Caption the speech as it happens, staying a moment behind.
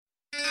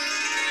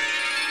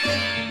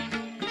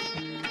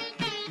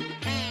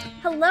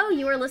Hello,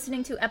 you are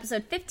listening to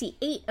episode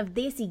 58 of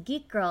Desi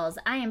Geek Girls.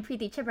 I am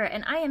Preeti Chibber,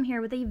 and I am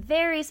here with a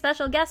very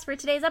special guest for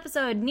today's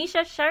episode,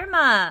 Nisha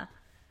Sharma.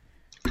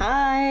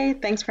 Hi,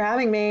 thanks for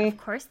having me. Of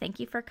course, thank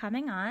you for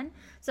coming on.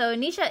 So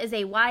Nisha is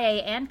a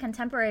YA and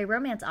contemporary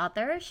romance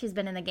author. She's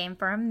been in the game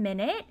for a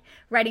minute,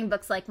 writing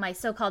books like My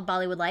So-Called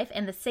Bollywood Life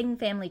and the Singh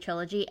Family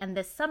Trilogy, and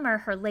this summer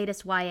her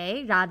latest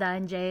YA, Radha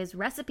and Jay's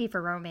Recipe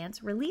for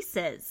Romance,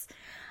 releases.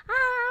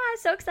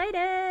 So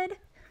excited.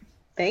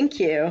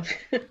 Thank you.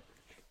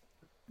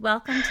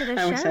 Welcome to the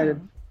show. I'm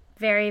excited.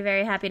 Very,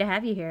 very happy to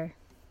have you here.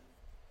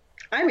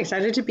 I'm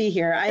excited to be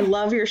here. I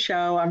love your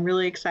show. I'm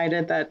really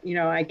excited that,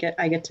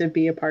 I get to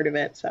be a part of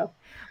it. So,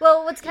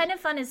 well, what's kind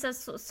of fun is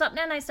Swapna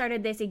and I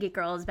started Desi Geek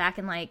Girls back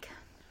in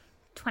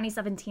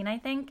 2017, I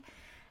think.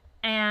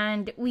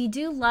 And we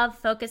do love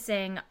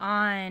focusing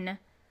on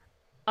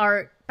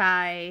art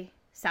by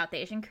South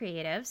Asian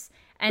creatives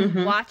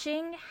and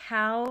watching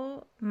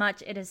how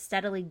much it has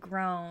steadily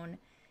grown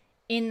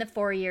in the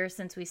 4 years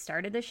since we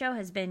started the show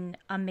has been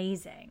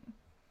amazing.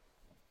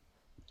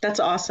 That's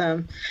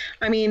awesome.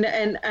 I mean,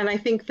 and I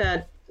think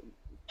that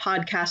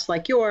podcasts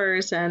like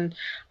yours and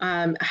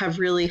have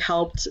really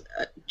helped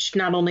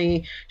not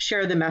only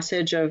share the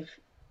message of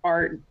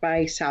art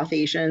by South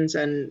Asians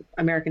and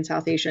American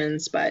South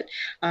Asians, but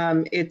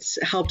it's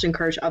helped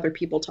encourage other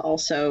people to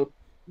also,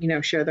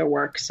 share their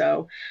work.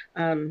 So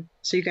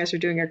you guys are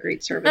doing a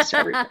great service to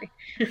everybody.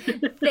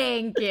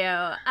 Thank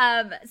you.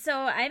 So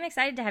I'm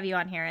excited to have you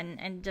on here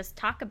and just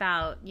talk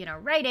about,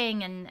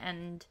 writing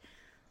and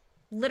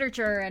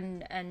literature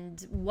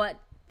and what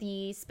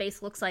the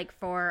space looks like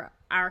for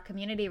our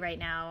community right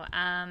now.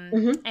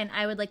 And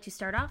I would like to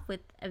start off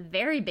with a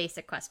very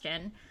basic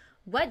question.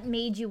 What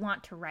made you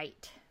want to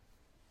write?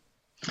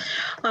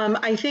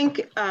 I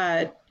think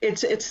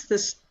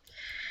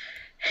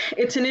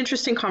it's an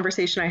interesting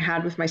conversation I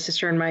had with my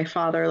sister and my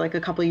father a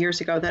couple of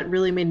years ago that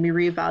really made me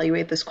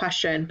reevaluate this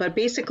question. But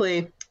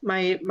basically,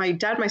 my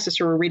dad and my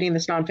sister were reading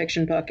this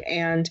nonfiction book,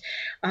 and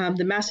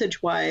the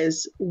message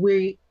was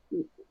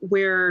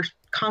we're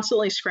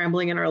constantly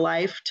scrambling in our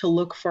life to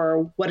look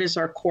for what is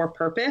our core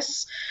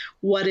purpose,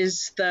 what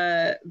is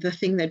the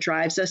thing that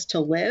drives us to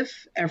live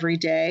every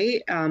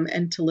day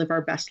and to live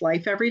our best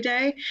life every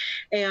day,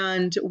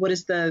 and what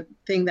is the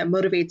thing that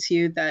motivates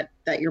you that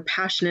you're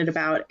passionate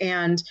about.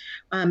 And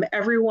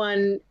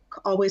everyone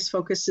always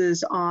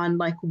focuses on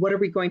what are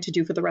we going to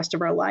do for the rest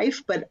of our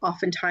life, but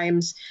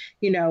oftentimes,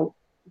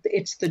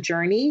 it's the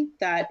journey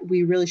that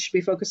we really should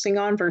be focusing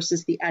on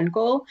versus the end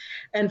goal.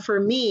 And for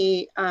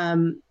me,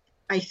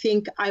 I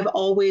think I've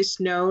always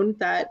known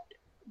that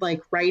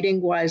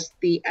writing was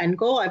the end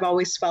goal. I've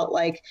always felt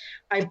like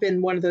I've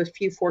been one of the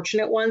few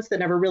fortunate ones that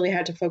never really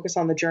had to focus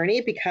on the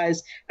journey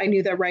because I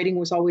knew that writing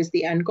was always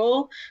the end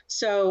goal.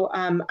 So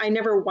I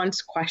never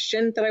once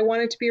questioned that I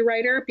wanted to be a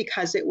writer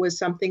because it was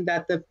something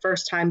that the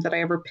first time that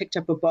I ever picked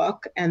up a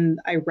book and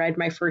I read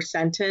my first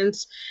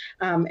sentence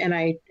and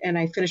I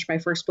finished my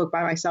first book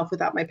by myself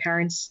without my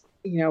parents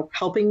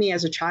helping me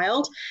as a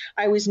child,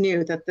 I always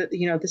knew that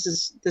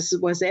this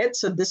was it.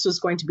 So this was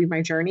going to be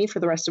my journey for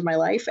the rest of my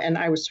life. And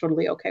I was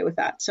totally okay with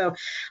that. So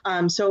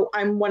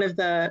I'm one of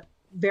the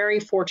very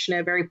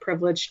fortunate, very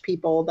privileged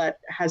people that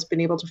has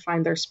been able to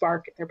find their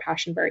spark, their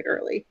passion very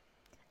early.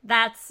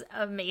 That's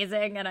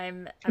amazing. And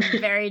I'm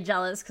very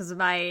jealous because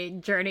my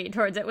journey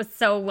towards it was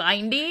so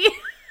windy.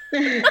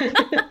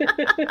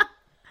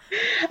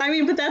 I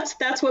mean, but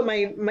that's what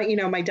my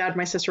dad and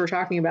my sister were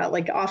talking about.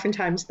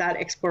 Oftentimes that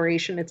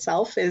exploration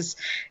itself is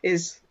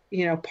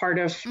part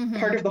of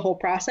the whole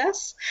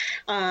process.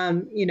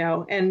 And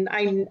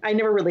I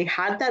never really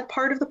had that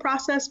part of the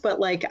process, but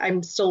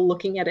I'm still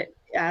looking at it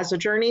as a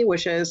journey,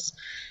 which I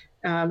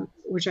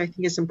think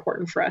is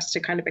important for us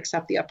to kind of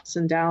accept the ups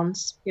and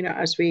downs,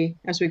 as we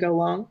go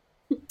along.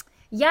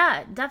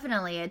 Yeah,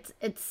 definitely.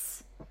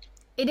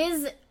 It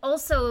is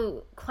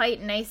also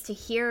quite nice to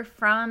hear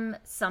from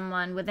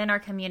someone within our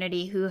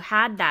community who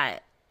had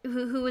that,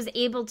 who was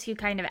able to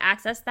kind of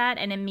access that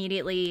and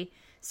immediately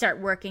start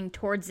working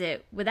towards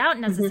it without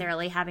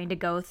necessarily having to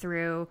go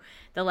through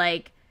the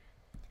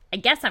I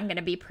guess I'm going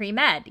to be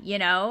pre-med,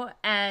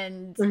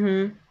 and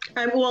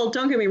well,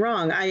 don't get me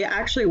wrong. I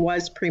actually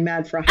was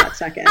pre-med for a hot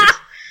second.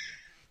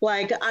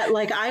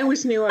 I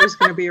always knew I was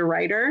going to be a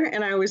writer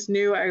and I always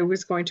knew I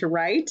was going to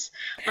write.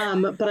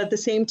 But at the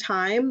same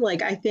time,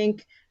 I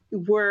think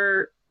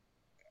our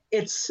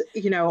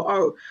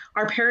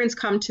parents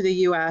come to the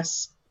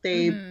US,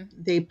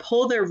 they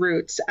pull their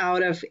roots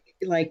out of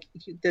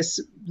this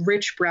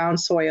rich brown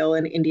soil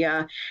in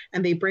India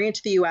and they bring it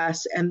to the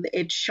US and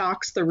it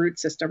shocks the root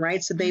system,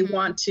 right? So they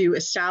want to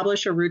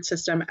establish a root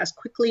system as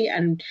quickly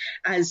and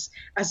as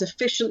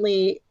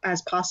efficiently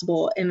as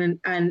possible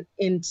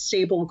in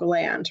stable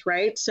land,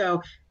 right?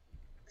 So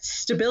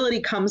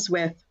stability comes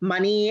with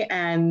money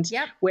and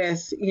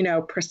with,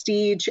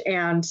 prestige.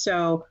 And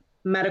so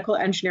medical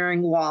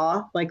engineering,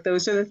 law,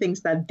 those are the things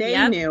that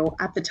they knew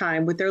at the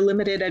time with their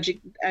limited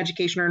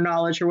education or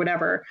knowledge or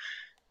whatever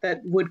that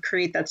would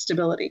create that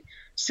stability.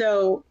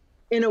 So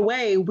in a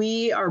way,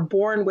 we are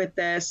born with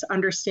this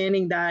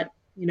understanding that,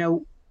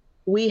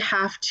 we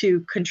have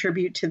to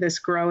contribute to this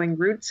growing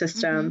root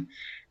system.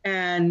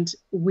 And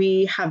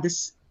we have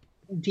this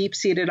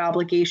deep-seated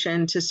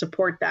obligation to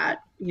support that,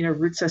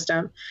 root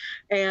system.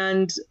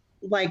 And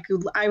like,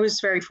 I was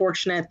very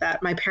fortunate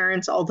that my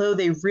parents, although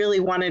they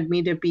really wanted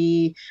me to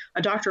be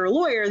a doctor or a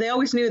lawyer, they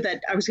always knew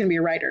that I was going to be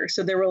a writer.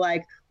 So they were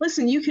like,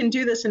 listen, you can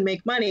do this and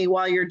make money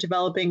while you're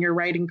developing your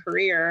writing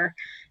career,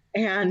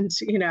 and,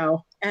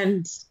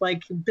 and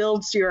like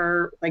builds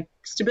your like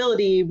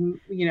stability,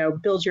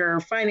 build your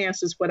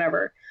finances,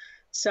 whatever.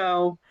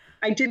 So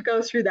I did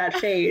go through that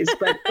phase,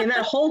 but in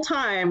that whole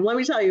time, let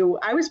me tell you,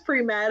 I was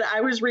pre-med. I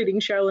was reading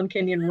Sherilyn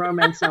Kenyon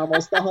romance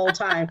novels the whole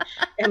time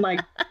in like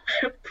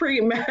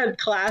pre-med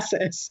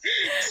classes.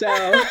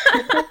 So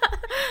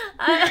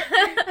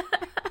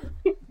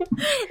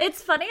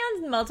it's funny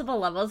on multiple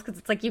levels because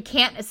it's like you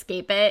can't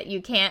escape it.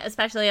 You can't,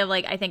 especially of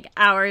like I think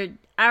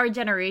our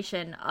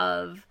generation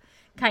of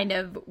kind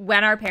of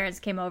when our parents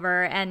came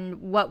over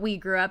and what we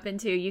grew up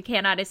into. You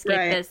cannot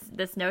escape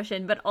this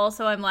notion. But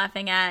also, I'm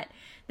laughing at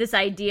this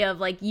idea of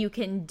like you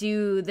can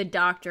do the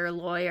doctor,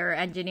 lawyer,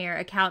 engineer,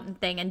 accountant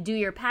thing and do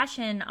your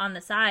passion on the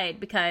side,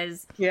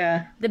 because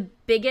the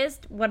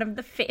biggest one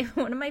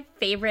of my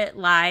favorite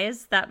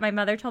lies that my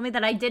mother told me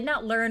that I did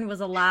not learn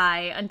was a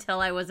lie until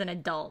I was an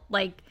adult,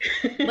 like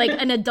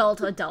an adult,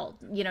 not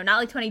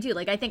like 22.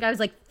 Like I think I was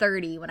like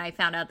 30 when I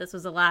found out this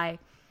was a lie,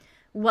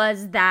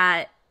 was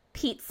that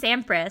Pete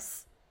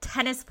Sampras,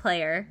 tennis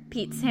player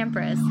Pete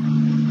Sampras,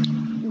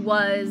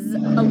 was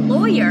a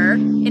lawyer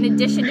in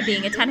addition to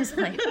being a tennis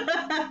player.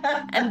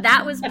 And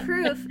that was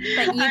proof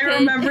that you could... I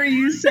remember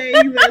you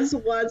saying this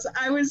once.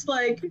 I was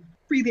like,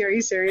 Preeti, are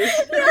you serious?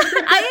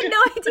 I had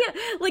no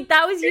idea. Like,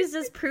 that was used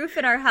as proof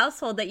in our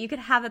household that you could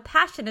have a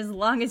passion as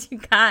long as you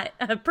got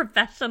a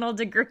professional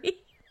degree.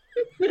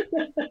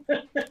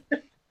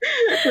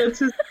 That's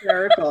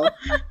hysterical.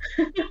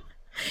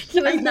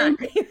 He was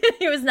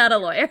not a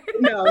lawyer.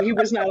 No, he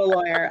was not a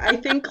lawyer. I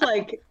think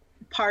like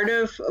part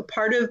of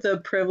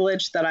the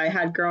privilege that I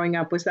had growing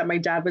up was that my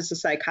dad was a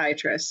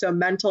psychiatrist. So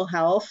mental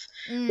health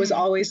was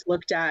always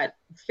looked at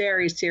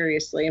very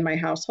seriously in my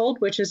household,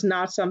 which is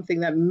not something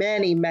that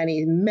many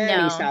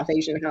South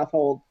Asian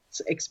households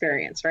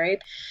experience, right?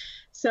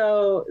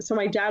 So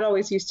my dad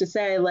always used to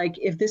say, like,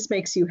 if this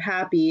makes you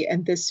happy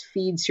and this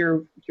feeds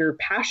your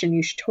passion,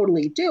 you should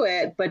totally do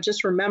it. But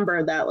just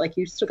remember that, like,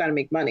 you still got to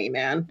make money,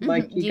 man.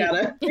 Like, you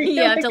have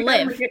to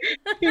live.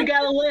 You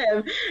got to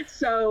live.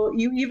 So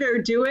you either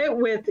do it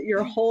with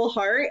your whole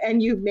heart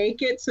and you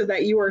make it so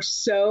that you are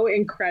so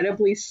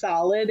incredibly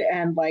solid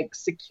and like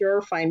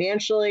secure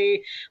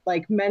financially,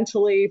 like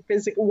mentally,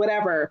 physically,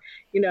 whatever,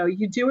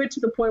 you do it to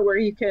the point where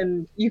you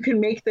can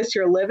make this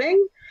your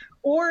living.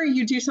 Or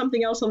you do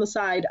something else on the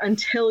side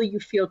until you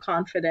feel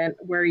confident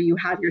where you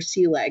have your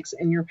sea legs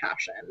and your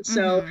passion.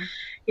 So,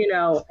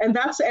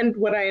 and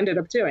what I ended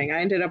up doing.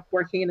 I ended up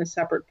working in a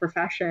separate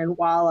profession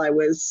while I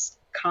was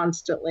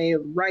constantly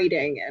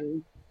writing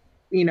and,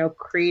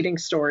 creating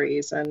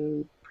stories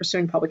and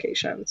pursuing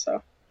publication.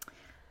 So.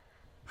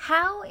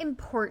 How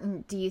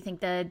important do you think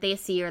the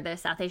Desi or the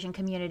South Asian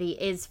community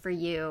is for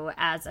you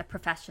as a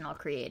professional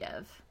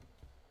creative?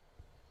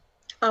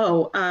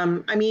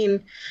 I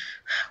mean,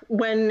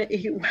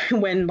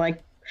 when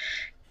like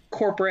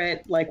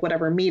corporate, like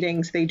whatever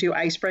meetings, they do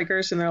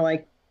icebreakers and they're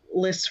like,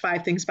 list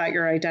 5 things about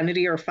your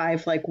identity or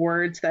 5 like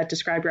words that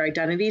describe your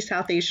identity.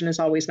 South Asian is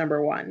always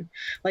number 1.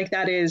 Like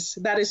that is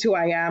who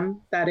I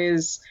am. That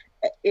is,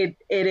 it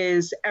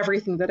is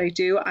everything that I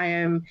do. I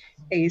am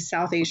a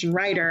South Asian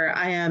writer.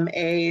 I am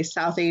a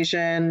South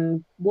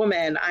Asian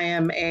woman. I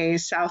am a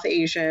South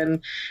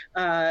Asian,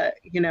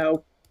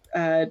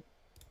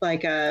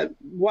 like a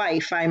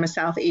wife. I'm a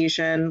South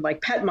Asian,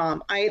 like pet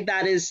mom.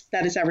 That is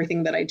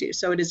everything that I do.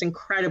 So it is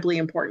incredibly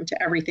important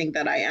to everything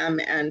that I am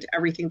and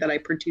everything that I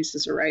produce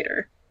as a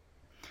writer.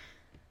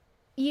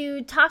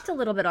 You talked a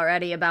little bit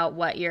already about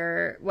what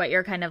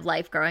your kind of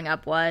life growing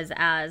up was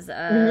as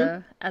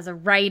a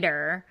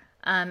writer,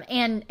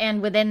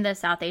 and within the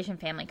South Asian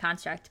family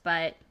construct.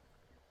 But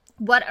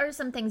what are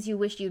some things you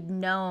wish you'd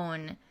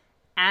known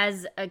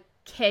as a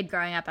kid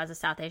growing up as a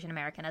South Asian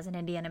American, as an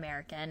Indian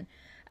American?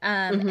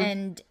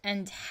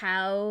 And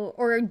how,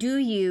 or do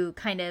you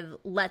kind of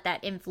let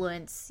that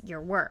influence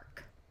your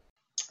work?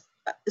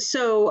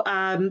 So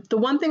the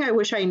one thing I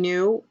wish I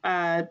knew,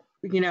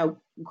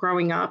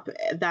 growing up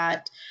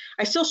that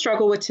I still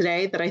struggle with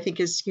today that I think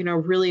is,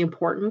 really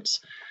important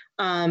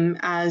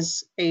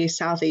as a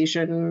South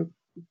Asian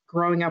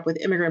growing up with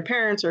immigrant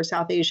parents or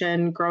South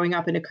Asian growing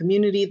up in a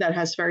community that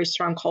has very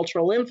strong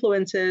cultural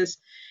influences,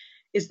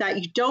 is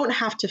that you don't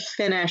have to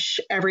finish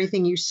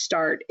everything you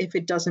start if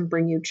it doesn't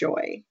bring you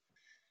joy.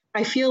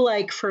 I feel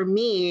like for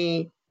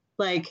me,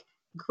 like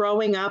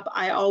growing up,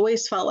 I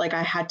always felt like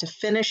I had to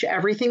finish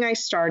everything I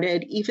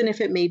started, even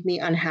if it made me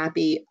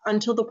unhappy,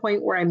 until the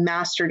point where I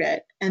mastered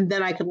it and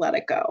then I could let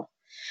it go.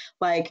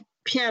 Like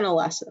piano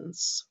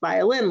lessons,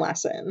 violin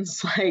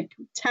lessons, like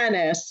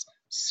tennis,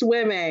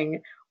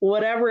 swimming,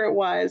 whatever it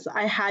was,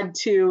 I had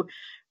to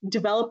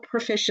develop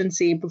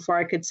proficiency before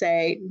I could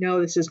say,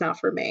 no, this is not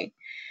for me.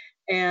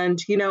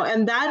 And,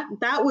 and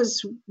that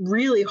was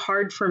really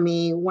hard for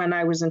me when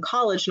I was in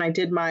college and I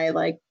did my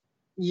like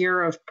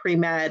year of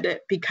pre-med,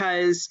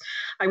 because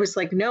I was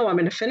like, no, I'm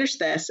going to finish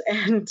this.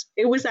 And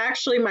it was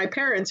actually my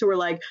parents who were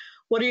like,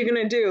 what are you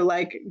going to do?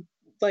 Like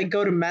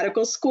go to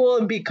medical school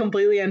and be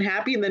completely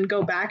unhappy and then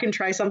go back and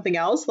try something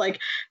else? Like,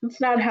 that's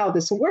not how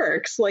this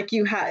works. Like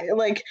you're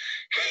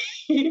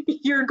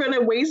going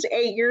to waste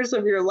 8 years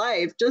of your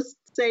life. Just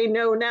say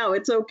no now,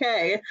 it's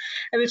okay.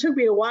 And it took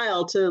me a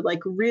while to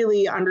like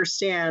really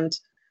understand,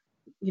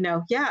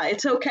 yeah,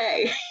 it's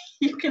okay.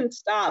 You can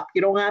stop.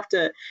 You don't have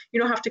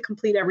to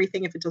complete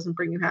everything if it doesn't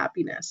bring you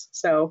happiness.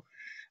 So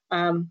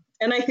and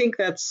I think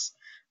that's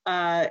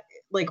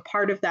like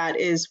part of that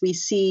is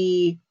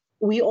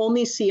we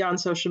only see on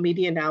social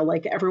media now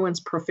like everyone's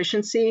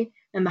proficiency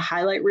and the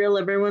highlight reel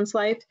of everyone's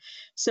life.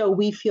 So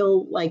we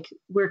feel like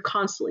we're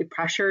constantly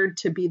pressured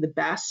to be the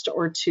best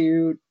or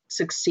to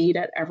succeed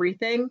at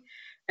everything.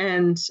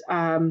 And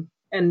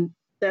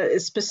that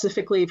is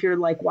specifically if you're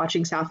like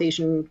watching South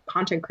Asian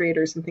content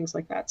creators and things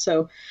like that.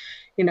 So,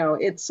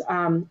 it's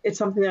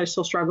something that I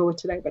still struggle with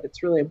today, but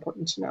it's really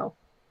important to know.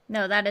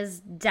 No, that is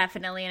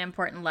definitely an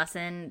important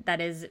lesson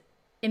that is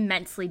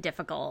immensely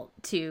difficult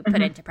to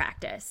put into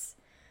practice.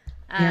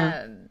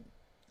 Yeah.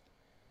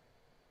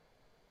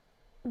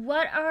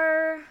 What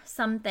are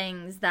some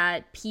things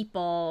that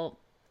people,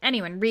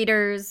 anyone,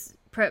 readers,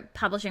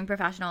 publishing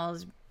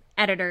professionals,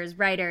 editors,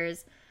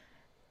 writers,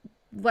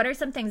 what are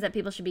some things that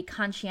people should be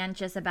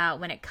conscientious about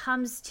when it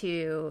comes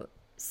to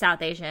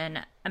South Asian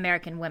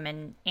American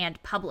women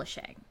and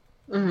publishing?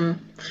 Mm-hmm.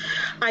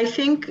 I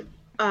think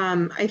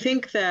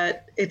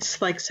that it's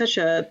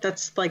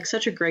that's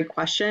such a great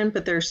question,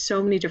 but there's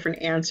so many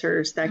different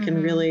answers that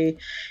can really,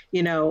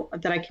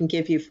 that I can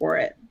give you for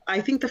it. I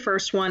think the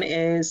first one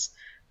is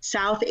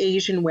South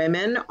Asian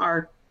women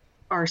are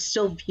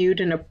still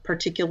viewed in a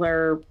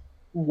particular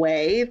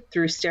way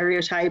through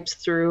stereotypes,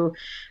 through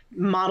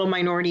model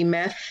minority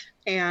myth.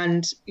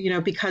 And,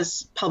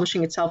 because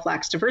publishing itself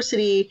lacks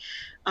diversity,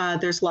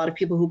 there's a lot of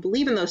people who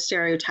believe in those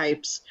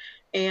stereotypes.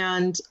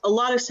 And a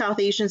lot of South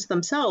Asians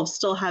themselves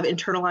still have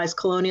internalized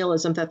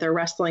colonialism that they're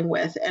wrestling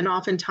with. And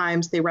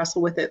oftentimes they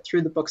wrestle with it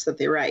through the books that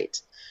they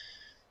write.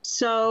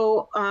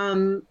 So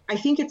I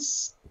think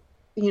it's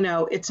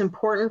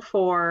important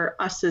for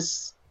us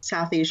as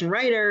South Asian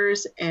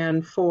writers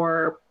and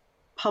for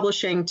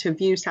publishing to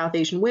view South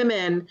Asian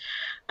women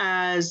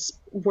as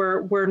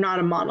we're not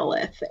a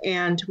monolith,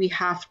 and we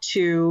have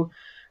to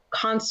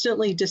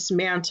constantly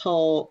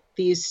dismantle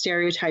these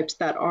stereotypes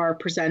that are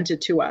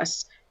presented to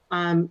us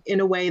in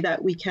a way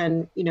that we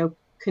can,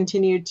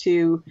 continue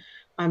to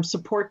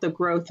support the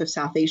growth of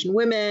South Asian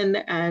women.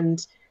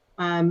 And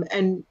I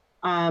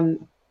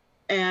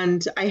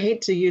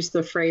hate to use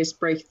the phrase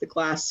 "break the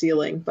glass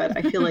ceiling," but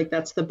I feel like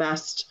that's the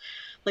best.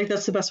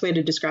 That's the best way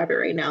to describe it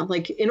right now.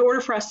 Like, in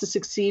order for us to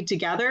succeed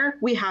together,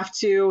 we have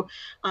to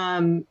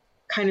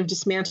kind of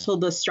dismantle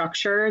the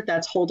structure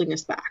that's holding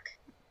us back.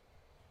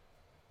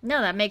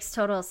 No, that makes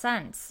total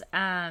sense.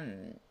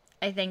 I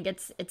think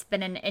it's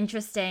been an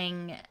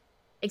interesting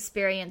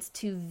experience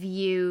to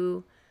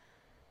view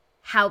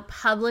how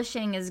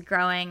publishing is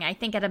growing, I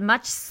think, at a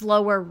much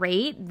slower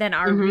rate than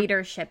our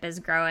readership is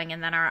growing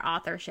and than our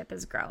authorship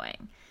is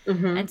growing.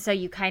 And so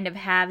you kind of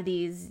have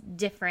these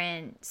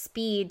different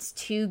speeds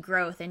to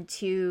growth and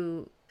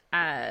to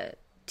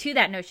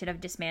that notion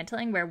of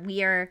dismantling, where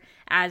we are,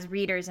 as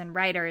readers and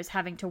writers,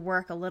 having to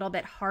work a little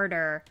bit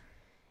harder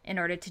in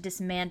order to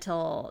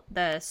dismantle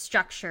the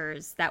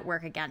structures that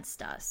work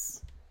against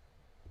us.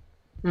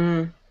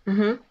 Yeah,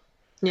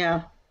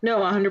 no,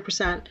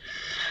 100%.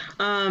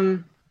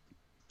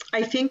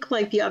 I think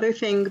the other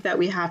thing that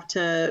we have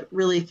to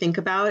really think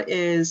about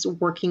is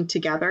working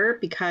together,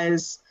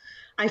 because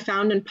I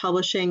found in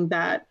publishing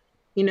that,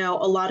 a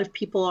lot of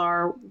people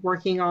are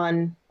working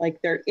on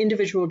their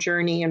individual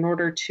journey in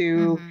order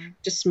to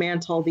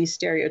dismantle these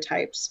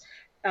stereotypes.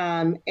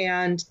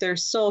 And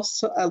there's still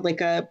a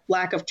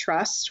lack of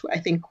trust, I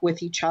think,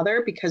 with each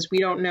other, because we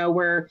don't know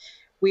where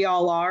we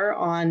all are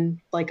on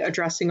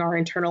addressing our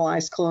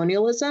internalized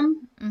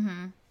colonialism,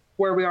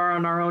 where we are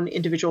on our own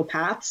individual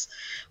paths.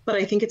 But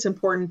I think it's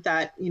important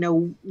that,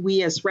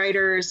 we as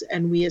writers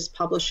and we as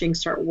publishing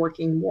start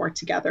working more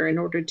together in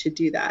order to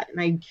do that.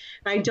 And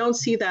I don't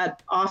see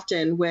that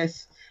often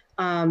with,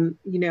 in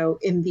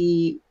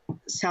the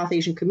South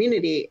Asian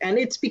community. And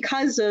it's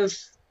because of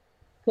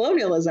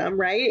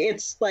colonialism, right?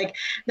 It's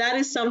that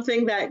is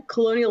something that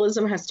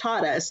colonialism has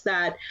taught us,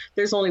 that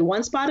there's only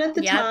one spot at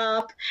the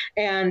top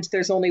and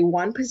there's only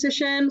one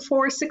position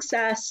for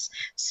success.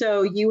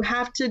 So you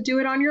have to do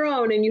it on your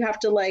own, and you have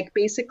to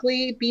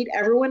basically beat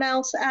everyone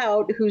else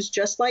out who's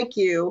just like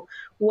you,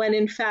 when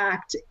in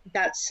fact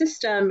that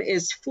system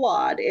is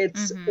flawed.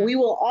 It's we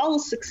will all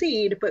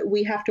succeed, but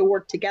we have to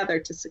work together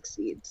to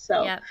succeed.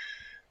 So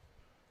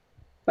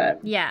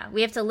But yeah,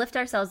 we have to lift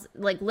ourselves,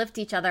 lift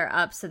each other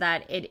up so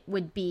that it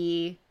would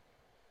be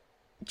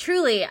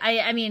truly,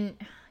 I mean,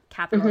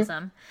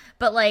 capitalism,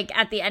 but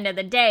at the end of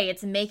the day,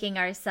 it's making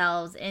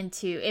ourselves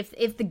into,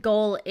 if the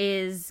goal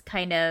is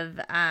kind of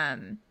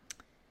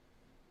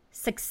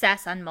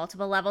success on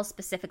multiple levels,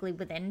 specifically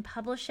within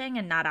publishing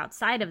and not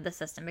outside of the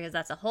system, because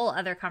that's a whole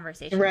other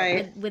conversation.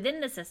 Right. But within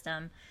the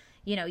system,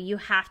 you know, you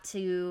have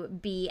to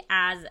be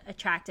as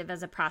attractive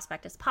as a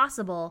prospect as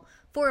possible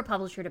for a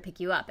publisher to pick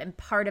you up. And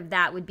part of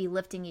that would be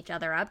lifting each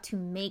other up to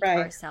make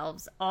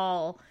ourselves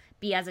all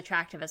be as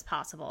attractive as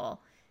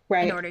possible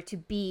in order to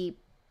be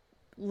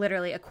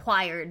literally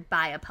acquired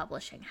by a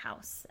publishing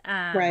house.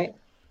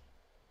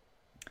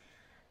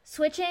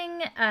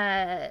 Switching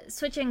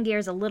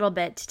gears a little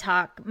bit to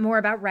talk more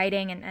about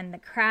writing and the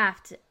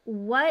craft,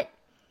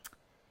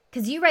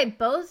 because you write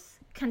both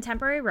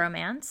contemporary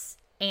romance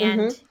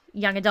and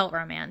young adult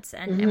romance.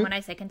 And when I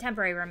say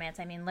contemporary romance,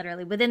 I mean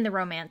literally within the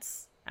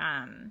romance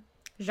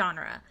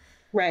genre.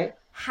 Right.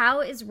 How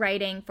is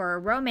writing for a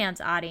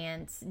romance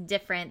audience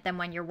different than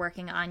when you're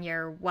working on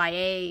your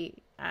YA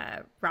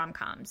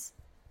rom-coms?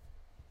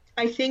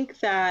 I think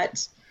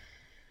that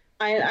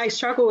I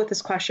struggle with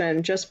this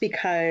question just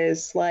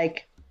because,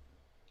 like,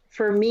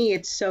 for me,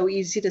 it's so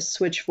easy to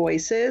switch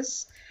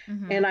voices.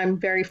 And I'm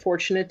very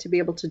fortunate to be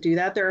able to do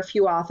that. There are a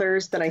few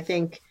authors that I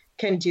think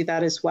can do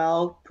that as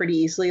well pretty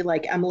easily.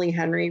 Like Emily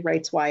Henry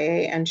writes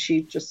YA, and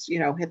she just, you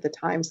know, hit the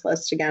Times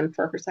list again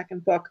for her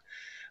second book.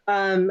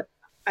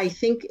 I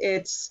think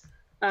it's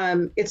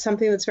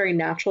something that's very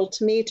natural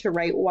to me to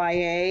write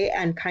YA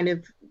and kind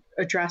of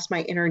address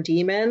my inner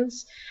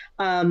demons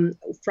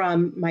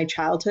from my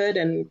childhood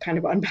and kind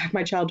of unpack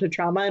my childhood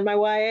trauma in my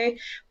YA.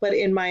 But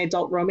in my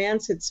adult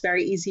romance, it's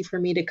very easy for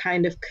me to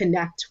kind of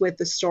connect with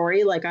the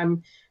story. Like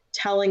I'm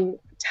telling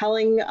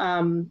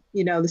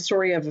you know, the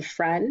story of a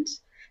friend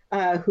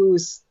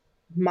who's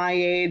my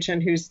age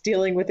and who's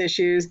dealing with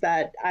issues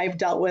that I've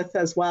dealt with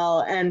as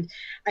well. And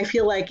I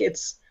feel like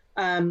it's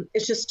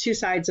just two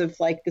sides of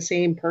like the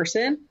same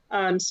person.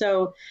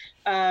 So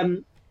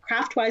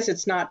craft-wise,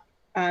 it's not,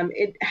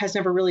 it has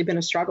never really been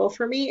a struggle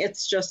for me.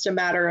 It's just a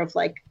matter of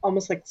like,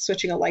 almost like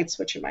switching a light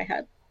switch in my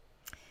head.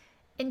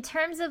 In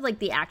terms of like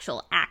the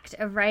actual act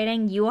of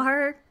writing, you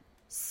are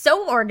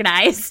so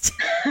organized.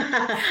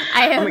 Oh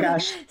my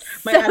gosh.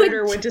 My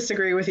editor would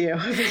disagree with you.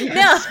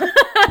 Yes.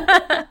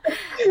 No.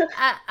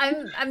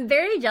 I'm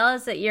very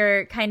jealous at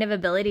your kind of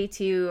ability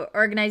to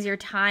organize your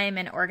time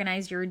and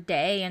organize your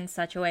day in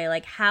such a way.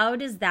 Like, how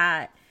does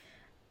that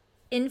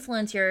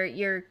influence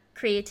your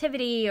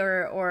creativity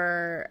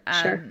or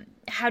Sure.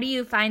 How do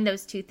you find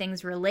those two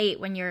things relate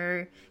when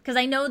you're, because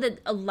I know that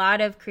a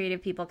lot of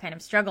creative people kind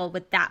of struggle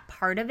with that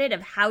part of it,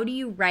 of how do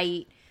you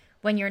write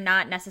when you're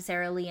not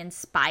necessarily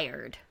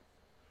inspired?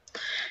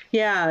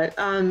 Yeah.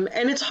 And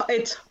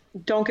it's,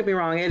 don't get me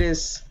wrong. It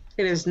is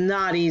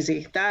not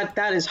easy.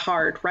 That is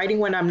hard. Writing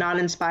when I'm not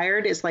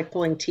inspired is like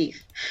pulling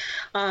teeth.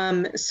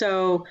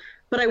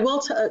 But I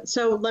will,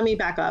 so let me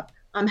back up.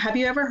 Have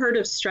you ever heard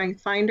of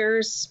Strength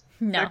Finders?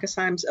 No. Becca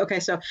Symes. Okay,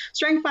 so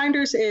Strength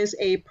Finders is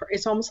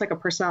it's almost like a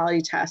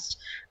personality test,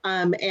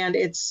 and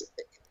it's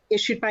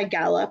issued by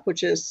Gallup,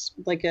 which is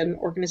like an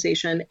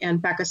organization,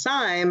 and Becca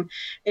Syme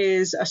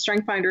is a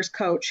Strength Finders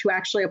coach who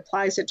actually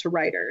applies it to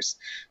writers.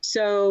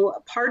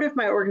 So part of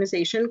my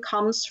organization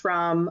comes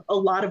from a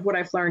lot of what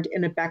I've learned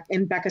in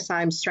Becca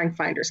Syme's Strength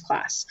Finders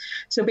class.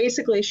 So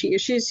basically, she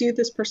issues you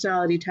this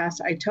personality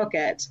test. I took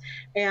it,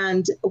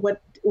 and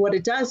what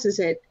it does is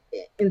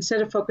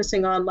instead of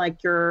focusing on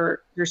like your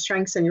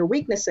strengths and your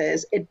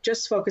weaknesses, it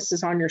just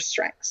focuses on your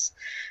strengths.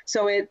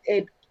 So it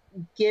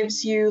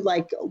gives you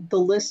like the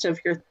list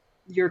of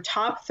your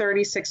top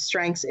 36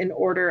 strengths in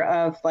order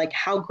of like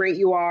how great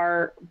you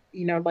are.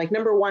 You know, like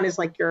number one is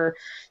like your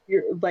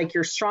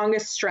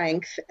strongest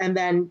strength, and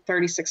then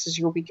 36 is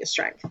your weakest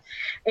strength.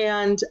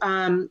 And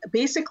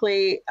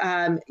basically,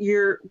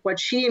 what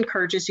she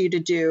encourages you to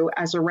do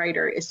as a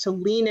writer is to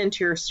lean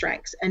into your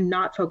strengths and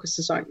not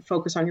focus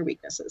on your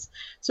weaknesses.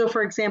 So,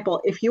 for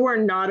example, if you are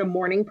not a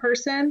morning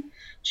person,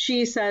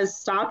 she says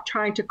stop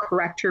trying to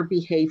correct your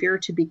behavior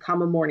to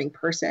become a morning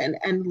person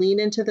and lean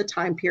into the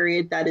time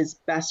period that is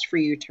best for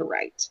you to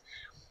write.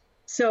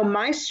 So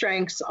my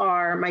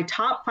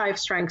top 5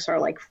 strengths are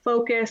like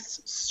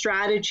focus,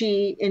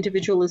 strategy,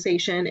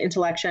 individualization,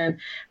 intellection.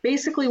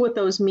 Basically what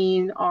those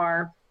mean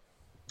are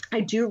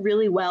I do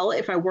really well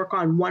if I work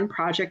on one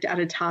project at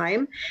a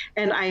time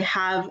and I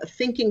have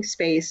thinking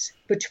space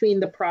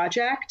between the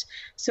project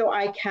so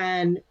I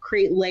can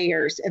create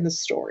layers in the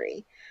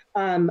story.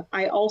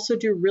 I also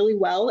do really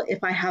well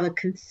if I have a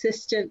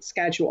consistent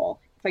schedule.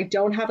 If I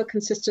don't have a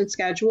consistent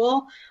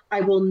schedule,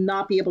 I will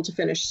not be able to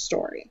finish a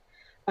story.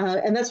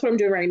 And that's what I'm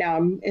doing right now.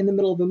 I'm in the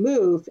middle of a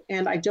move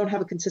and I don't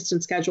have a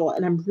consistent schedule,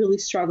 and I'm really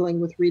struggling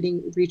with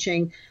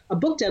reaching a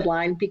book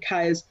deadline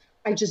because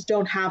I just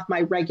don't have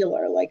my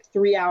regular, like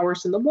 3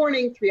 hours in the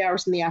morning, 3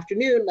 hours in the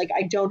afternoon. Like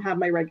I don't have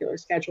my regular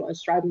schedule.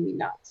 It's driving me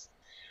nuts.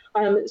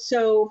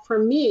 So for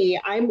me,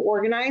 I'm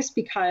organized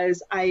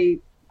because I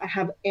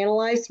have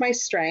analyzed my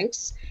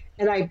strengths,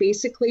 and I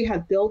basically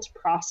have built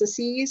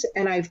processes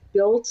and I've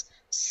built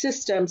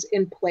systems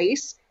in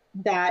place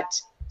that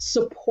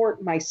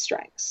support my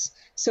strengths.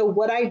 So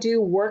what I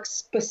do works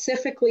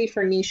specifically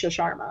for Nisha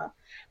Sharma.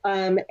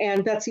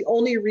 And that's the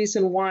only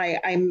reason why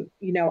I'm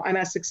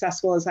as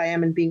successful as I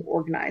am in being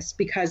organized,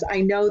 because I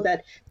know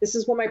that this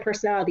is what my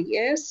personality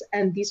is,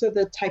 and these are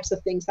the types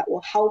of things that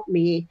will help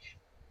me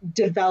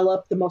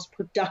develop the most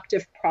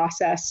productive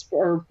process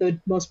or the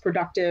most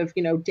productive,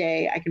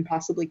 day I can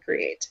possibly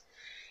create.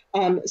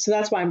 So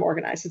that's why I'm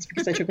organized. It's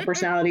because I took a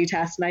personality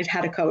test and I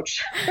had a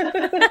coach.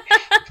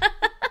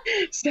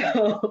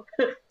 so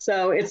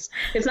it's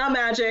not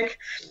magic.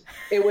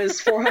 It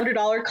was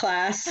 $400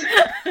 class.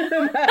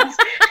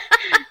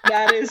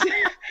 That's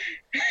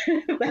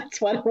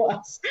what it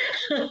was.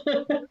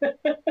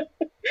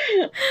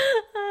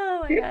 Oh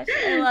my gosh,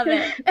 I love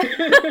it.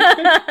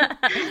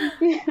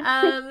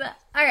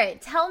 All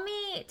right, tell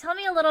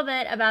me a little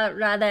bit about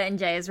Radha and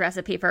Jay's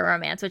Recipe for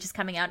Romance, which is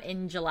coming out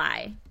in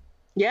July.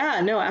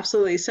 Yeah, no,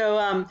 absolutely.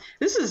 So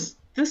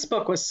this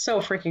book was so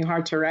freaking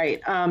hard to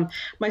write.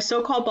 My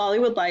so-called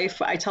Bollywood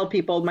life, I tell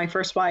people my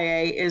first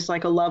YA is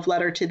like a love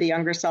letter to the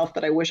younger self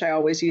that I wish I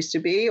always used to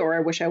be, or I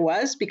wish I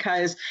was,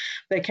 because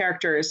the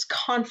character is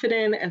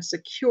confident and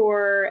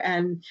secure,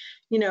 and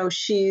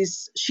she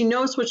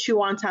knows what she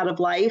wants out of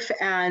life,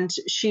 and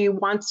she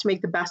wants to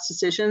make the best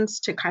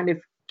decisions to kind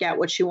of get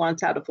what she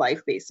wants out of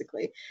life,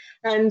 basically.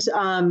 And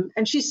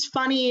she's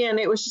funny, and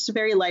it was just a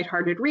very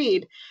lighthearted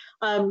read.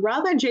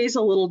 Radha and Jay's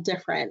a little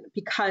different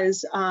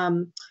because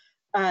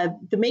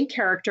the main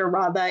character,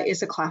 Radha,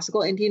 is a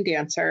classical Indian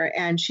dancer,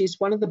 and she's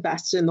one of the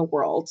best in the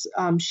world.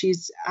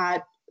 She's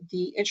at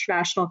the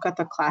International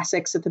Kathak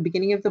Classics at the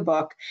beginning of the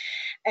book,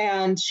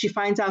 and she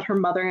finds out her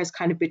mother has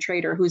kind of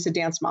betrayed her, who's a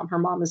dance mom. Her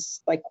mom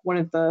is like one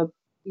of the,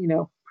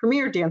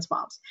 premier dance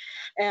moms,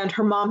 and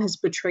her mom has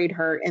betrayed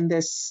her in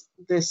this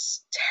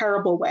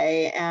terrible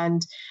way.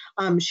 And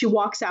she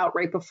walks out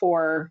right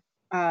before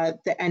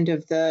the end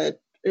of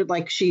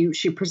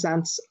she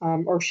presents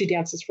or she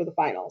dances for the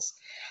finals.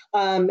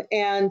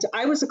 And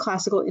I was a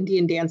classical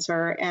Indian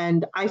dancer,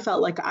 and I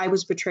felt like I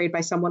was betrayed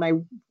by someone I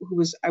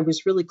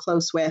was really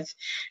close with,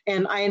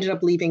 and I ended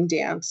up leaving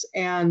dance.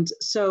 And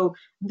so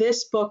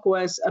this book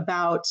was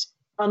about,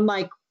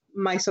 unlike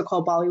my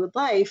so-called Bollywood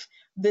life,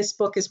 this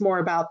book is more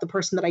about the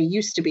person that I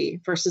used to be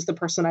versus the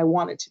person I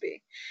wanted to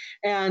be.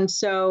 And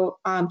so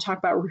talk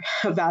about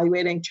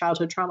evaluating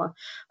childhood trauma.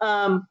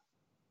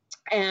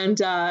 And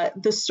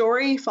the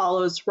story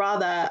follows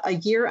Radha a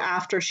year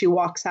after she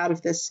walks out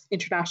of this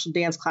International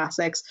Dance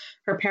Classics.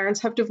 Her parents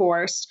have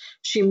divorced.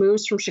 She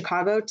moves from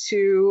Chicago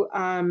to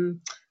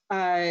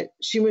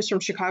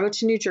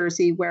New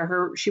Jersey,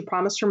 where she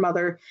promised her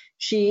mother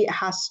she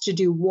has to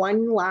do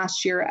one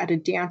last year at a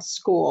dance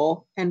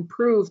school and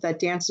prove that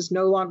dance is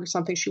no longer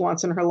something she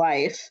wants in her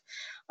life,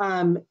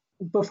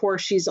 before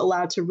she's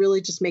allowed to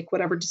really just make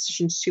whatever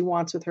decisions she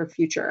wants with her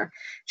future.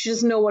 She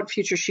doesn't know what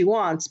future she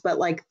wants, but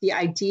like the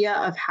idea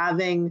of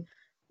having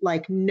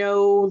like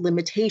no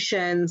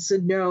limitations,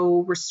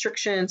 no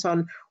restrictions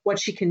on what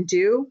she can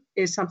do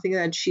is something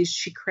that she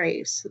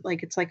craves.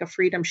 Like it's like a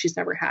freedom she's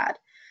never had.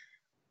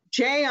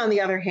 Jay, on the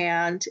other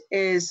hand,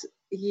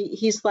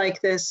 he's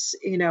like this,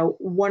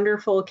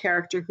 wonderful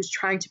character who's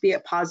trying to be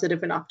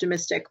positive and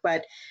optimistic,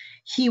 but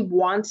he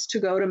wants to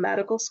go to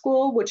medical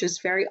school, which is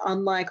very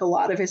unlike a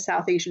lot of his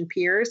South Asian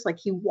peers. Like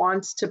he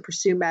wants to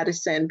pursue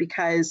medicine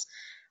because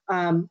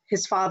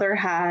his father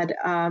had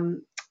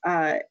an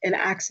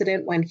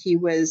accident when Jay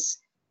was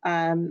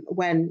a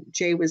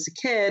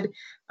kid,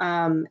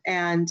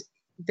 and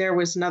there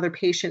was another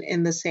patient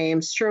in the same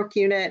stroke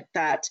unit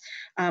that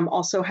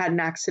also had an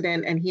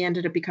accident, and he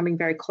ended up becoming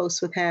very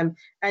close with him.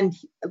 And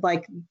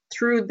like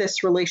through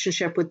this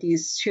relationship with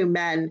these two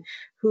men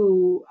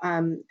who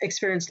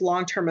experienced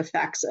long-term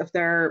effects of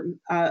their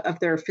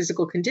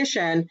physical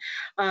condition,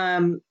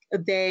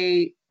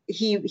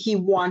 he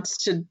wants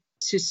to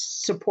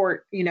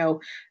support,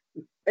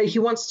 he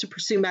wants to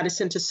pursue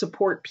medicine to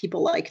support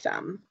people like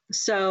them.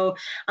 So,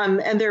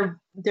 and they're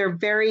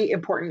very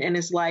important in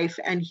his life,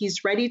 and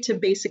he's ready to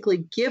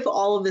basically give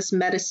all of this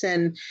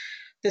medicine,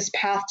 this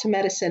path to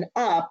medicine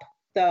up,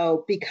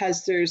 though,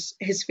 because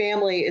his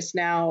family is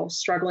now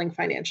struggling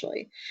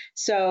financially.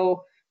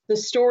 So the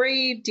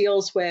story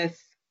deals with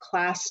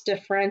class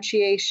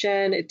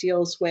differentiation. It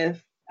deals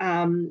with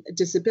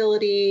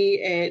disability.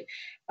 It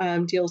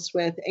deals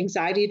with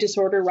anxiety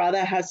disorder.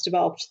 Radha has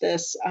developed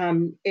this.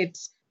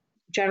 It's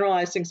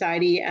generalized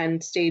anxiety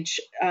and stage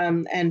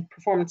and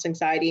performance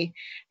anxiety,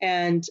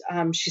 and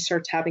she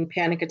starts having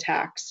panic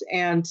attacks.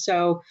 And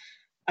so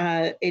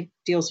it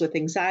deals with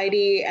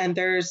anxiety, and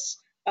there's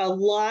a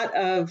lot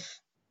of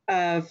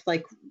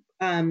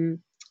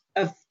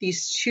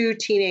these two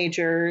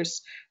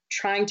teenagers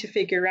trying to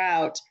figure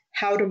out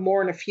how to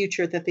mourn a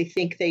future that they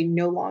think they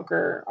no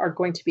longer are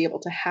going to be able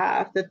to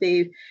have, that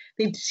they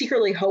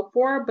secretly hope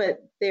for, but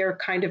they're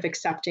kind of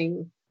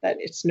accepting that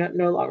it's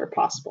no longer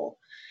possible.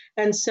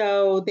 And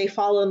so they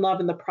fall in love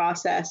in the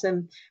process,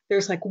 and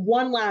there's like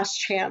one last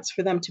chance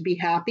for them to be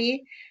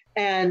happy.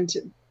 And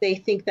they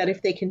think that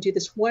if they can do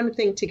this one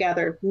thing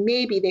together,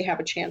 maybe they have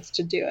a chance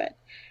to do it.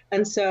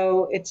 And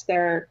so it's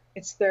their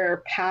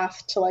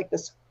path to like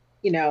this,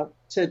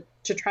 to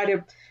try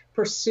to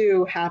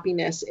pursue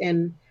happiness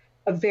in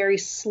a very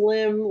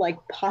slim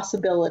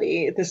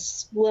possibility,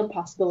 this slim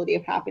possibility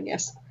of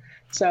happiness.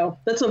 So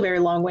that's a very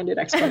long-winded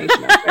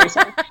explanation. I'm very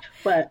sorry,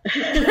 but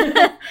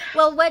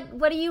well,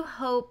 what do you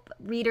hope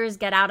readers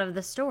get out of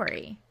the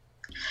story?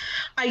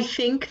 I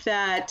think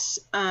that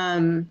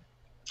I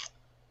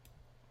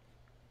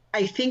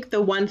think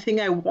the one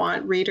thing I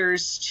want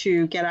readers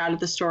to get out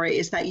of the story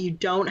is that you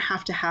don't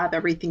have to have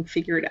everything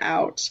figured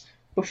out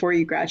before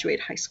you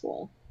graduate high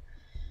school.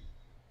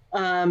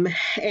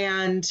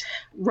 And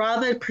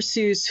Radha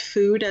pursues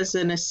food as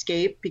an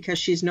escape because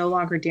she's no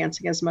longer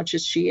dancing as much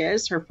as she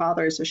is. Her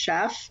father is a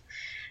chef,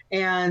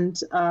 and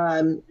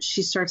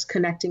she starts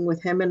connecting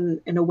with him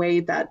in a way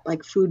that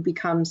food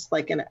becomes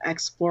an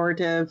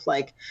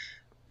explorative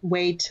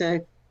way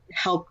to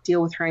help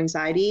deal with her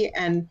anxiety.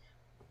 And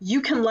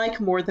you can like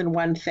more than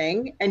one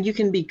thing, and you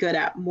can be good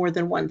at more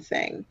than one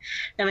thing.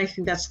 And I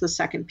think that's the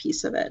second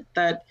piece of it,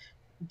 that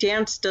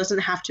dance doesn't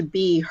have to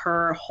be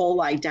her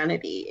whole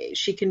identity.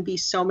 She can be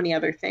so many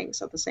other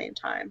things at the same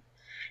time.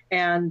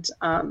 And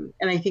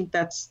I think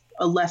that's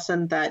a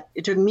lesson that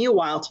it took me a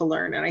while to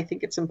learn. And I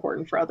think it's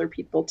important for other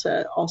people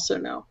to also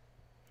know.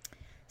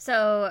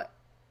 So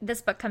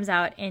this book comes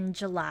out in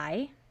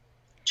July.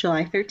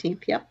 July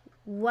 13th. Yep.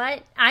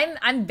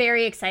 I'm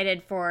very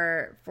excited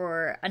for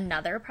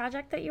another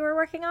project that you were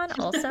working on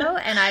also.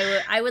 And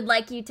I would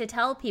like you to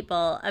tell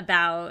people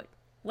about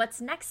what's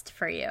next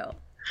for you.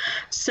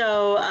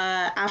 So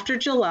after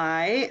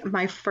July,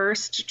 my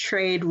first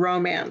trade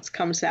romance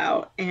comes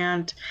out,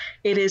 and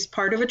it is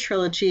part of a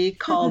trilogy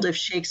called If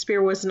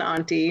Shakespeare Was an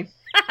Auntie.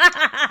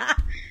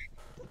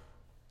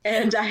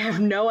 And I have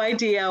no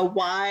idea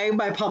why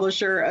my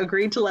publisher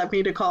agreed to let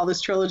me to call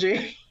this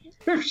trilogy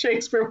If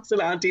Shakespeare Was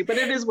an Auntie, but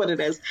it is what it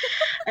is.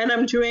 And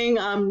I'm doing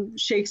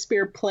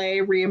Shakespeare play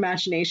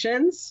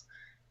reimaginations.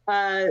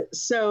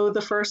 So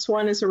the first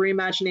one is a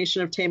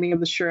reimagination of Taming of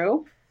the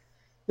Shrew.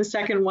 The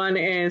second one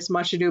is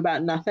Much Ado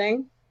About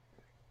Nothing.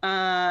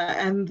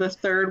 And the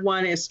third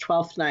one is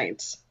Twelfth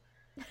Night.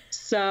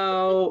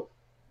 So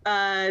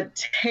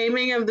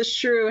Taming of the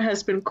Shrew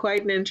has been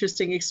quite an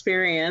interesting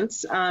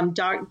experience.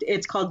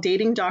 It's called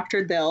Dating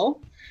Dr.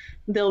 Dill.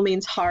 Dill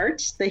means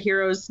heart. The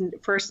hero's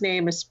first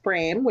name is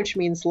Prem, which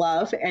means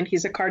love, and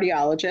he's a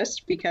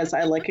cardiologist because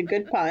I like a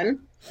good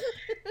pun.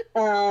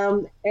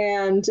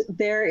 And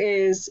there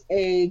is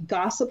a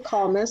gossip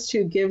columnist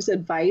who gives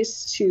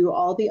advice to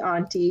all the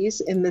aunties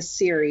in this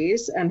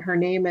series, and her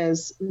name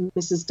is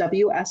Mrs.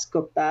 W.S.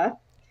 Gupta.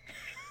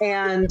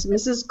 And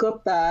Mrs.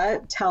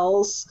 Gupta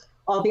tells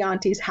all the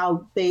aunties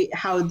how they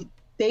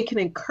can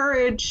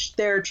encourage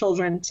their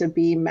children to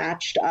be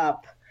matched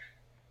up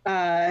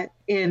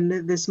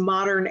in this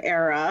modern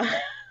era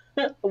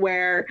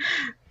where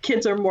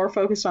kids are more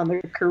focused on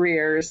their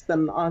careers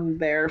than on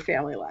their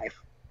family life.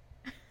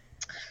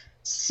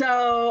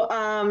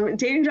 So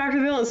Dating Dr.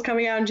 Dill is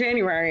coming out in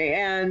January,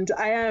 and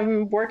I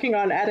am working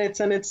on edits,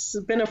 and it's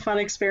been a fun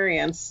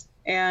experience,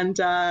 and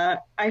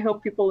I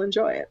hope people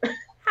enjoy it.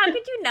 How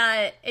could you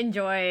not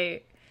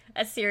enjoy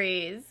a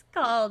series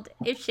called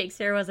If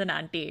Shakespeare Was an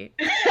Auntie?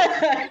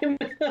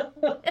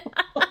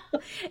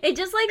 It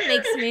just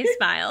makes me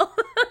smile.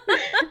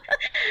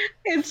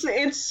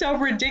 It's so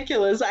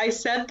ridiculous. I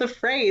said the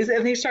phrase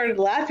and they started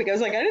laughing. I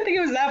was like, I didn't think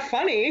it was that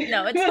funny.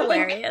 No, it's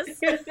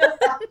hilarious.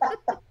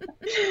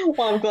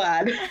 Well, I'm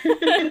glad.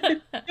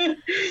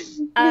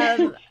 I'm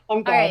glad.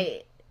 All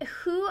right.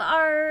 Who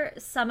are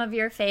some of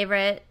your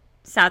favorite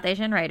South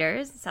Asian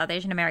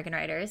American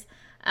writers?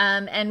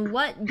 And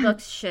what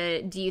books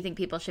do you think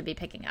people should be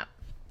picking up?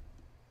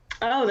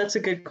 Oh, that's a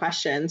good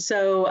question.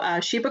 So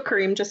Sheba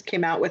Karim just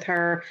came out with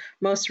her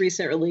most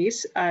recent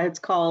release. It's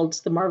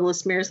called The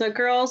Marvelous Mirza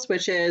Girls,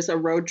 which is a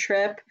road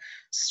trip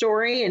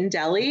story in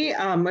Delhi.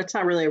 It's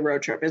not really a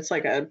road trip. It's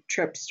like a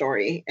trip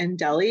story in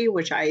Delhi,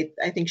 which I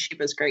think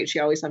Sheba's great.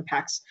 She always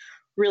unpacks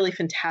really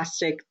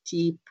fantastic,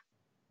 deep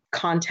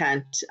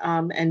content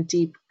and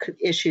deep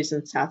issues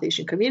in South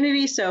Asian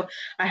community. So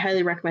I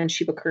highly recommend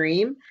Sheba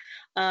Karim.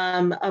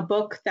 A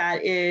book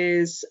that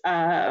is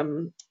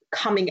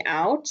coming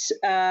out,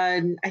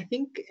 I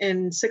think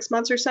in 6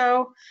 months or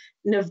so,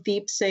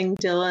 Navdeep Singh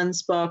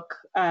Dhillon's book,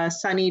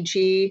 Sunny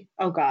G.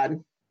 Oh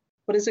God,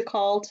 what is it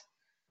called?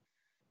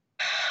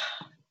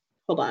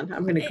 Hold on,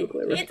 I'm going to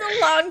Google it. It's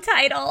a long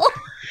title.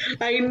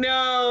 I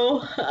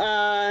know.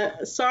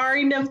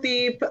 Sorry,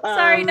 Navdeep.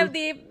 Sorry,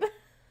 Navdeep.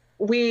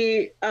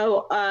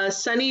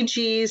 Sunny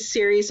G's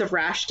series of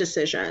rash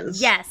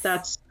decisions. Yes.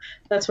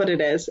 That's what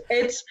it is.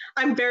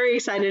 I'm very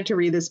excited to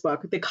read this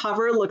book. The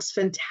cover looks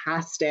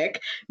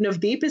fantastic.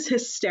 Navdeep is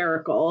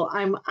hysterical.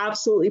 I'm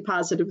absolutely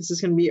positive this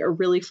is going to be a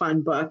really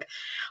fun book.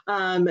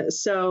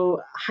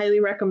 So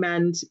highly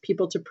recommend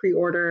people to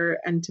pre-order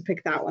and to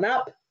pick that one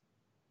up.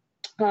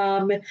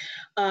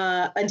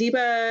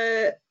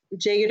 Adiba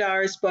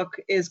Jayadar's book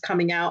is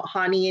coming out,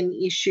 Hani and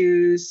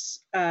Ishu's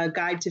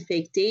Guide to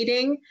Fake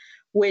Dating,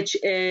 which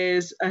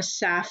is a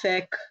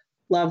sapphic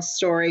love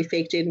story,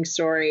 fake dating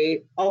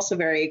story. Also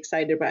very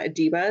excited about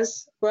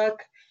Adiba's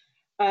book.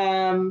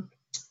 And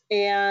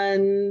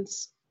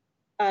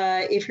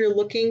If you're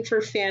looking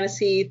for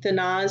fantasy,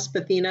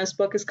 Bathina's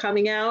book is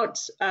coming out.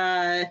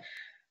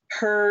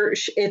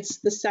 It's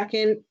the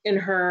second in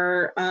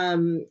her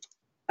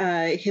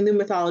Hindu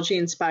mythology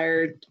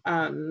inspired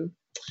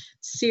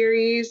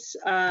series.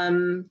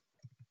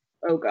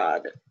 Oh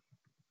God,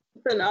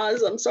 Banaz,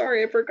 I'm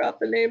sorry, I forgot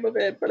the name of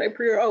it, but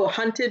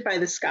Hunted by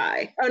the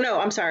Sky. Oh no,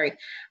 I'm sorry.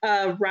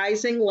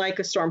 Rising Like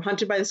a Storm.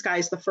 Hunted by the Sky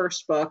is the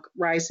first book.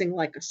 Rising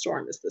Like a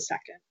Storm is the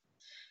second.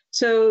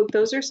 So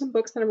those are some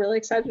books that I'm really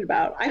excited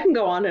about. I can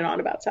go on and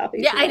on about South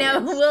Asian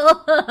romance. I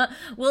know.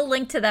 We'll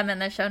link to them in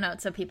the show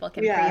notes so people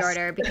can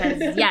pre-order, because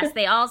yes,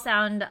 they all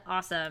sound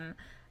awesome.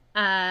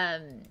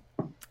 All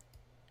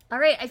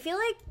right, I feel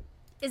like,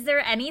 is there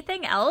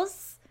anything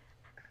else?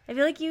 I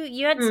feel like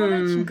you had so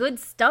much good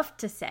stuff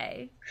to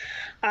say.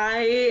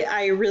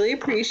 I really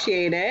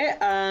appreciate it.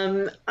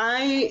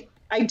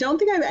 I don't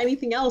think I have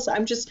anything else.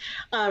 I'm just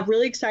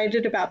really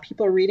excited about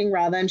people reading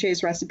Radha and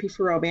Jay's Recipe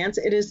for Romance.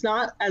 It is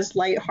not as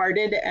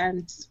lighthearted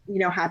and,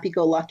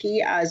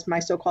 happy-go-lucky as My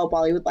So-Called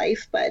Bollywood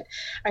Life, but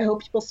I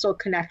hope people still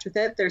connect with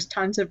it. There's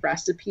tons of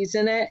recipes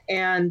in it,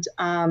 and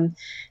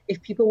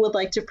if people would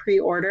like to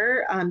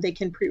pre-order, they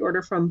can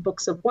pre-order from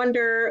Books of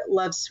Wonder,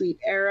 Love's Sweet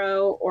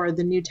Arrow, or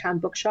the Newtown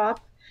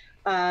Bookshop.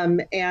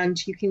 And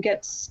you can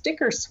get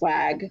sticker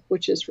swag,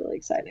 which is really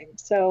exciting.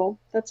 So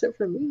that's it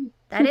for me.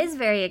 That is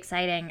very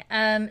exciting.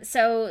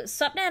 So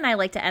Swapna and I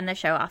like to end the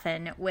show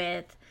often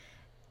with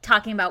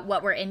talking about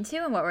what we're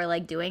into and what we're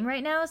doing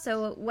right now.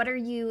 So what are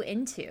you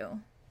into?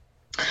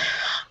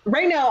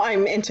 Right now,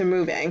 I'm into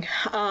moving.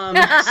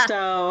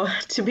 So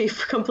to be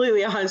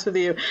completely honest with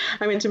you,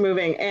 I'm into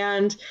moving.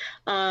 And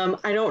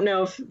I don't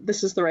know if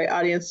this is the right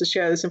audience to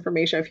share this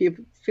information. If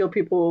you feel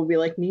people will be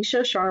like,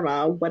 Nisha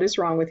Sharma, what is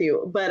wrong with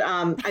you? But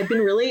I've been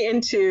really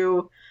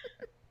into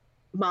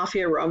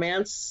mafia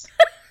romance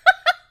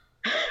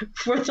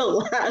for the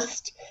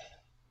last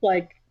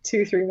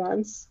 2-3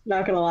 months,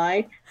 not gonna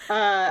lie.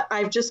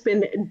 I've just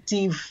been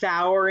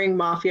devouring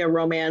mafia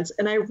romance,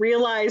 and I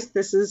realized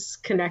this is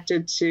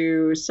connected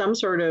to some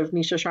sort of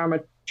Nisha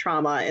Sharma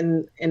trauma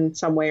in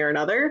some way or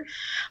another.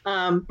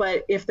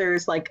 But if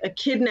there's a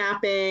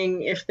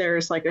kidnapping, if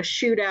there's a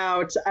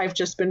shootout, I've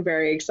just been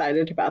very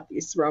excited about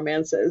these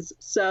romances.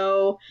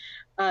 So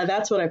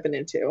that's what I've been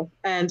into.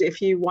 And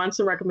if you want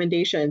some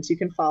recommendations, you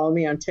can follow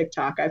me on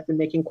TikTok. I've been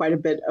making quite a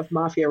bit of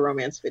mafia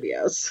romance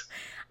videos.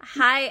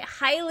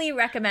 Highly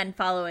recommend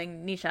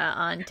following Nisha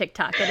on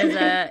TikTok.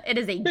 It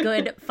is a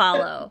good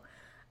follow.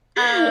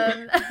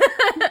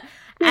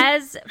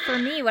 As for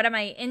me, what am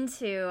I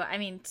into? I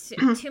mean,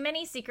 too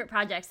many secret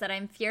projects that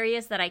I'm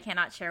furious that I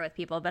cannot share with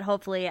people, but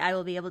hopefully I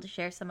will be able to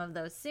share some of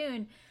those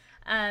soon.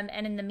 And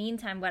in the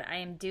meantime, what I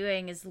am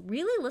doing is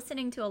really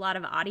listening to a lot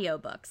of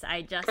audiobooks.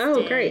 I just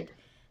did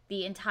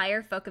the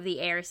entire Folk of the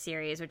Air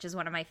series, which is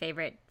one of my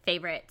favorite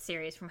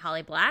series from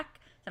Holly Black.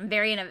 I'm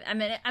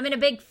I'm in a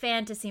big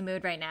fantasy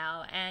mood right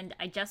now, and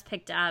I just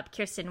picked up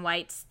Kirsten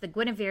White's The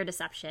Guinevere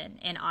Deception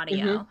in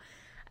audio. Mm-hmm.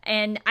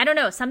 And I don't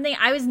know,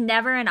 I was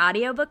never an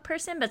audiobook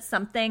person, but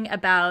something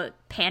about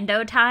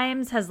Pando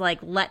Times has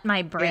let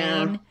my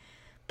brain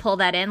pull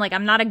that in.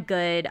 I'm not a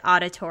good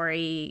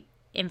auditory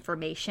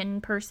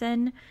information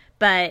person,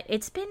 but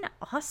it's been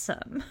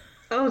awesome.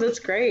 Oh, that's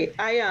great.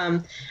 I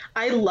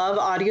love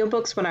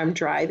audiobooks when I'm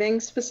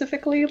driving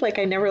specifically.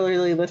 I never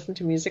really listen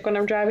to music when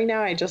I'm driving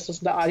now. I just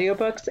listen to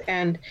audiobooks.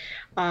 And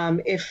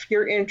if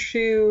you're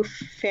into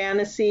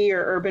fantasy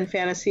or urban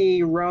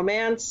fantasy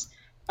romance,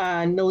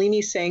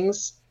 Nalini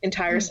Singh's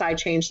entire Side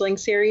Changeling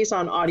series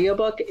on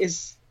audiobook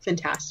is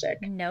fantastic.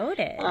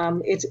 Noted.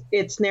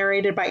 It's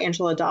narrated by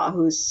Angela Daw,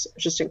 who's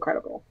just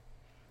incredible.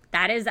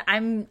 That is,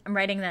 I'm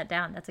writing that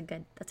down. That's a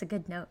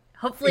good note.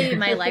 Hopefully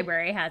my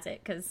library has it,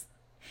 because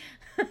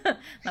my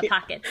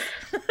pockets.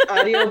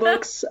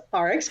 Audiobooks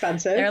are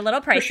expensive. They're a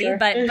little pricey, sure.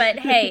 but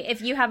hey,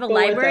 if you have a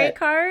library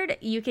card,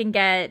 you can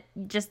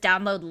just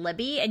download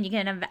Libby, and you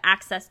can have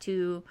access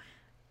to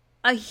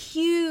a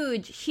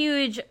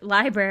huge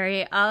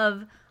library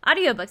of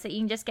audiobooks that you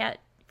can just get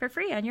for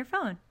free on your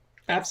phone.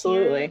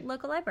 Absolutely. Your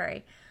local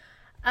library.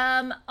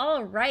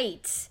 All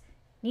right.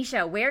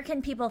 Nisha, where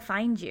can people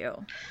find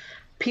you?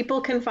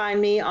 People can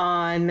find me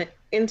on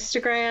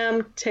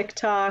Instagram,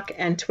 TikTok,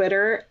 and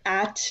Twitter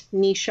at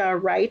Nisha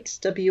Writes,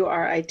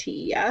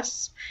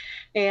 WRITES.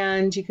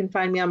 And you can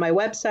find me on my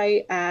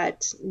website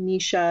at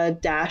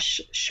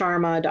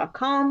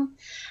nisha-sharma.com.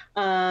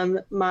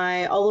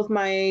 All of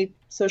my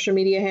social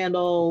media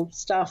handle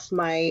stuff,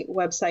 my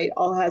website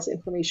all has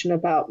information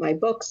about my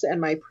books and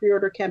my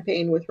pre-order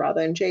campaign with Radha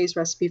and Jay's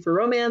Recipe for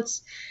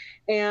Romance.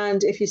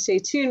 And if you stay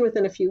tuned,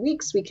 within a few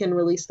weeks, we can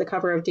release the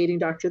cover of Dating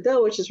Dr.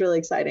 Dil, which is really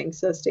exciting.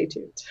 So stay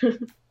tuned.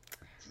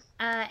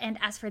 And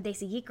as for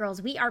Desi Geek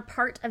Girls, we are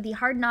part of the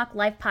Hard Knock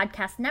Live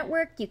Podcast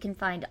Network. You can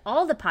find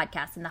all the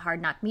podcasts in the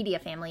Hard Knock Media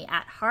family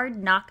at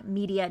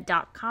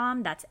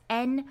hardknockmedia.com. That's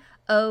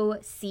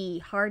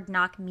NOC, Hard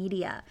Knock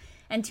Media.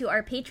 And to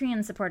our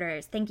Patreon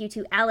supporters, thank you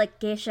to Alec,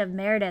 Geshav,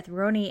 Meredith,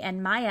 Roni,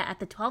 and Maya at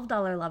the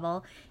 $12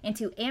 level, and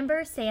to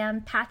Amber, Sam,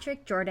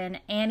 Patrick, Jordan,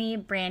 Annie,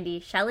 Brandy,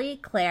 Shelley,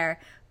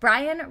 Claire,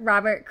 Brian,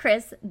 Robert,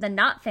 Chris, the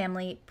Knott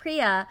family,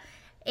 Priya,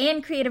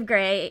 and Creative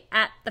Gray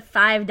at the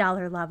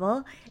 $5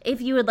 level. If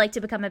you would like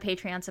to become a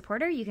Patreon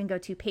supporter, you can go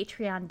to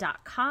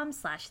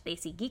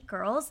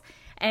patreon.com/TheySeeGeekGirls,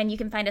 and you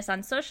can find us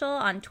on social,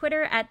 on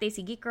Twitter at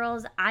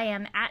TheySeeGeekGirls. I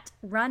am at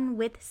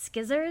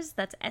RunWithSkizzers.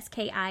 That's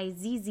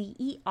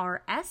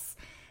SKIZZERS.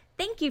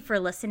 Thank you for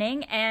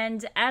listening,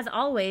 and as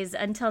always,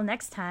 until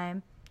next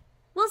time,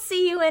 we'll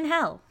see you in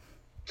hell.